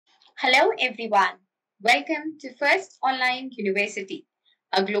Hello everyone. Welcome to First Online University,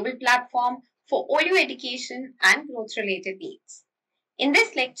 a global platform for all your education and growth related needs. In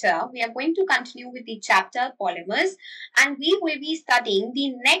this lecture, we are going to continue with the chapter Polymers, and we will be studying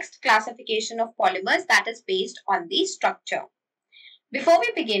the next classification of polymers, that is based on the structure. Before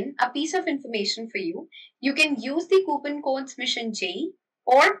we begin, a piece of information for you. You can use the coupon codes Mission JEE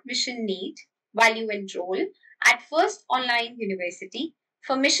or Mission NEET while you enroll at First Online University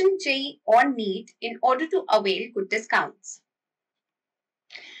for Mission JEE or NEET in order to avail good discounts.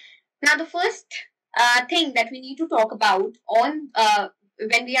 Now, the first thing that we need to talk about on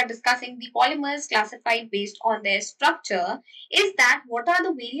when we are discussing the polymers classified based on their structure is that what are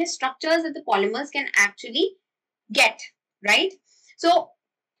the various structures that the polymers can actually get, right? So,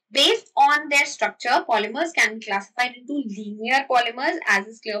 based on their structure, polymers can be classified into linear polymers, as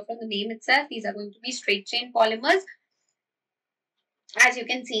is clear from the name itself. These are going to be straight chain polymers, as you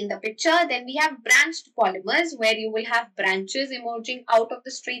can see in the picture. Then we have branched polymers, where you will have branches emerging out of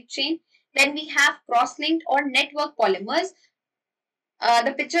the straight chain. Then we have cross-linked or network polymers.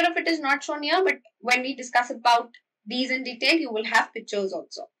 The picture of it is not shown here, but when we discuss about these in detail, you will have pictures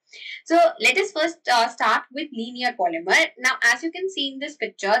also. So let us first start with linear polymer. Now, as you can see in this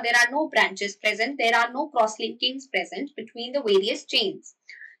picture, there are no branches present. There are no cross-linkings present between the various chains.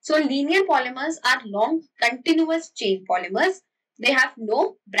 So linear polymers are long continuous chain polymers. They have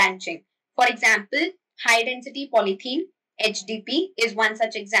no branching. For example, high density polythene, HDP, is one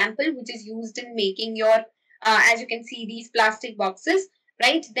such example which is used in making your, as you can see, these plastic boxes,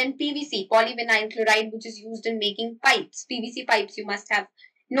 right? Then PVC, polyvinyl chloride, which is used in making pipes. PVC pipes you must have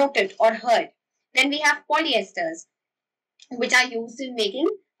noted or heard. Then we have polyesters, which are used in making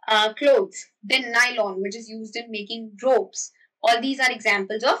clothes. Then nylon, which is used in making ropes. All these are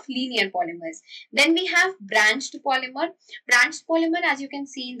examples of linear polymers. Then we have branched polymer. Branched polymer, as you can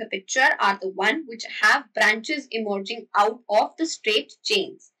see in the picture, are the one which have branches emerging out of the straight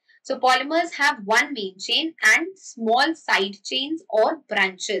chains. So polymers have one main chain and small side chains or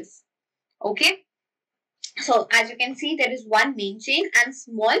branches. Okay. So as you can see, there is one main chain and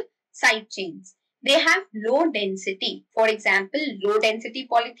small side chains. They have low density. For example, low density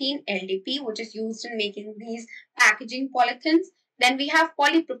polythene, LDP, which is used in making these packaging polythenes. Then we have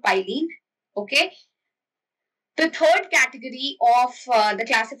polypropylene. Okay. The third category of the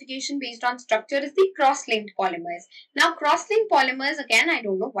classification based on structure is the cross-linked polymers. Now, cross-linked polymers, again, I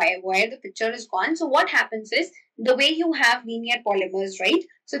don't know why the picture is gone. So what happens is, the way you have linear polymers, right?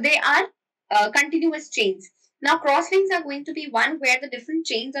 So they are continuous chains. Now, cross-links are going to be one where the different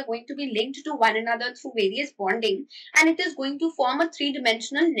chains are going to be linked to one another through various bonding, and it is going to form a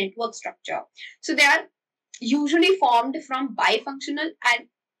three-dimensional network structure. So they are usually formed from bifunctional and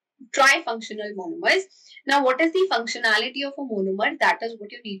trifunctional monomers. Now, what is the functionality of a monomer? That is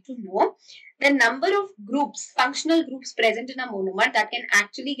what you need to know. The number of groups, functional groups present in a monomer that can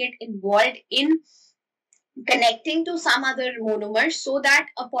actually get involved in connecting to some other monomer so that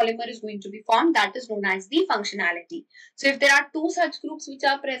a polymer is going to be formed, that is known as the functionality. So if there are two such groups which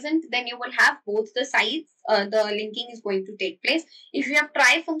are present, then you will have both the sides, the linking is going to take place. If you have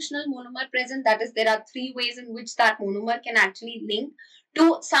trifunctional monomer present, that is there are three ways in which that monomer can actually link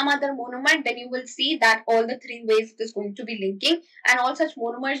to some other monomer, then you will see that all the three ways it is going to be linking, and all such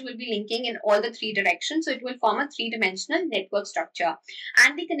monomers will be linking in all the three directions. So it will form a three-dimensional network structure.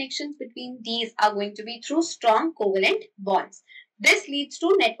 And the connections between these are going to be through strong covalent bonds. This leads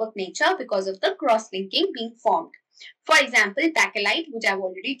to network nature because of the cross-linking being formed. For example, bakelite, which I've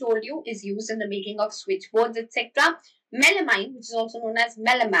already told you, is used in the making of switchboards, etc. Melamine, which is also known as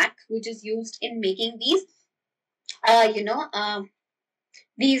melamac, which is used in making these,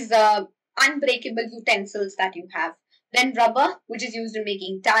 these unbreakable utensils that you have. Then rubber, which is used in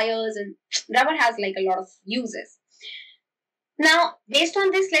making tires, and rubber has like a lot of uses. Now, based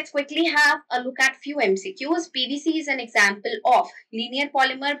on this, let's quickly have a look at few MCQs. PVC is an example of linear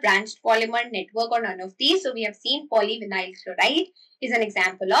polymer, branched polymer, network, or none of these. So we have seen polyvinyl chloride is an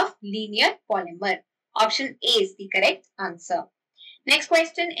example of linear polymer. Option A is the correct answer. Next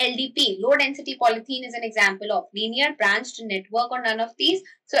question, LDP, low density polythene, is an example of linear, branched, network, or none of these.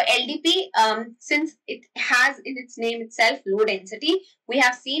 So LDP, since it has in its name itself low density, we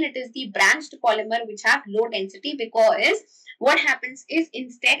have seen it is the branched polymer which have low density, because what happens is,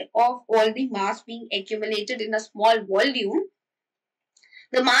 instead of all the mass being accumulated in a small volume,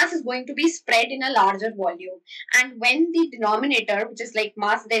 the mass is going to be spread in a larger volume. And when the denominator, which is like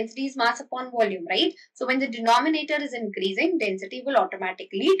mass density, is mass upon volume, right? So when the denominator is increasing, density will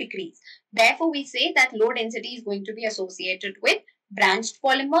automatically decrease. Therefore, we say that low density is going to be associated with branched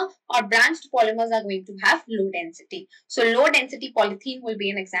polymer, or branched polymers are going to have low density. So low density polythene will be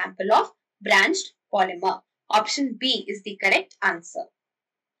an example of branched polymer. Option B is the correct answer.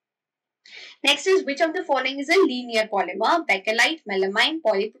 Next is, which of the following is a linear polymer? Bakelite, melamine,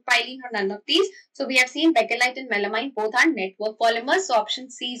 polypropylene, or none of these? So we have seen bakelite and melamine both are network polymers. So option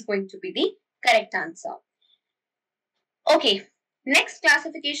C is going to be the correct answer. Okay. Next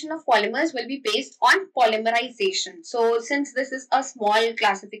classification of polymers will be based on polymerization. So since this is a small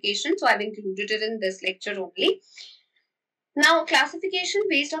classification, so I've included it in this lecture only. Now, classification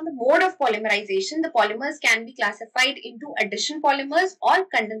based on the mode of polymerization, the polymers can be classified into addition polymers or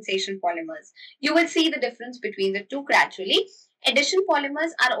condensation polymers. You will see the difference between the two gradually. Addition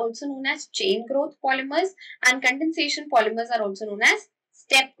polymers are also known as chain growth polymers, and condensation polymers are also known as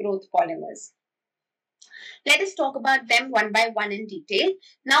step growth polymers. Let us talk about them one by one in detail.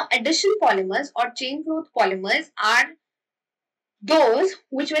 Now, addition polymers or chain growth polymers are those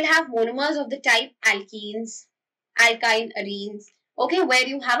which will have monomers of the type alkenes, alkyne arenes, okay, where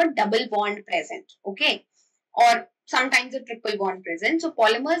you have a double bond present, okay, or sometimes a triple bond present. So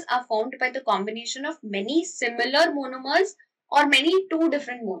polymers are formed by the combination of many similar monomers or many two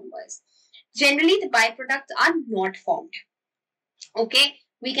different monomers. Generally, the byproducts are not formed, okay.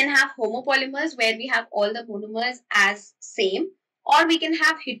 We can have homopolymers where we have all the monomers as same, or we can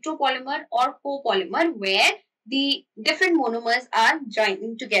have heteropolymer or copolymer where the different monomers are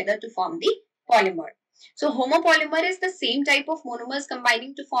joining together to form the polymer. So homopolymer is the same type of monomers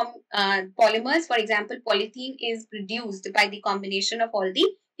combining to form polymers. For example, polythene is produced by the combination of all the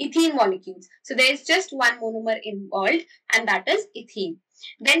ethene molecules. So there is just one monomer involved, and that is ethene.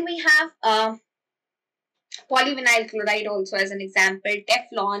 Then we have polyvinyl chloride also as an example,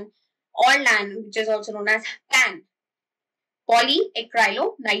 Teflon, Orlan, which is also known as PAN,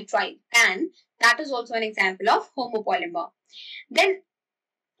 polyacrylonitrile, PAN, that is also an example of homopolymer. Then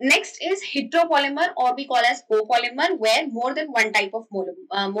next is heteropolymer, or we call as copolymer, where more than one type of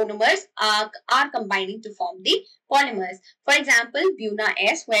monomers are combining to form the polymers. For example,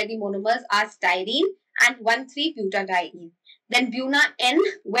 Buna-S, where the monomers are styrene and 1,3-butadiene. Then Buna-N,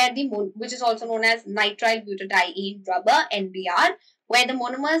 where which is also known as nitrile butadiene rubber, NBR, where the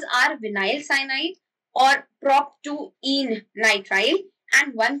monomers are vinyl cyanide or prop-2-ene nitrile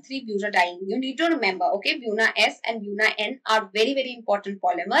and 1,3-butadiene. You need to remember, okay, Buna-S and Buna-N are very, very important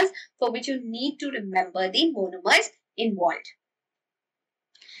polymers for which you need to remember the monomers involved.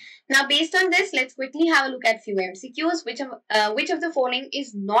 Now, based on this, let's quickly have a look at few MCQs. Which of the following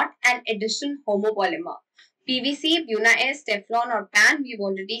is not an addition homopolymer? PVC, Buna-S, Teflon, or PAN, we've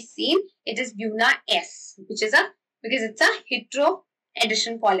already seen. It is Buna-S, which is because it's a hetero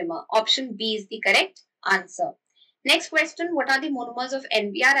addition polymer. Option B is the correct answer. Next question, what are the monomers of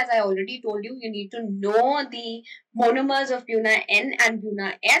NBR? As I already told you, you need to know the monomers of Buna-N and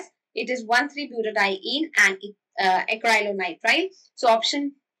Buna-S. It is 1,3-butadiene and acrylonitrile. So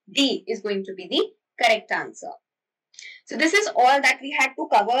option D is going to be the correct answer. So this is all that we had to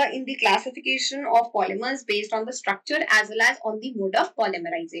cover in the classification of polymers based on the structure as well as on the mode of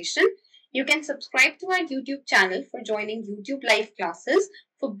polymerization. You can subscribe to our YouTube channel for joining YouTube live classes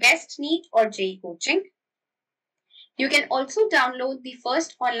for best NEET or JEE coaching. You can also download the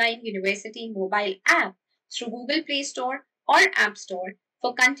First Online University mobile app through Google Play Store or App Store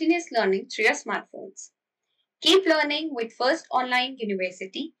for continuous learning through your smartphones. Keep learning with First Online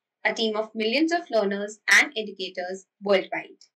University, a team of millions of learners and educators worldwide.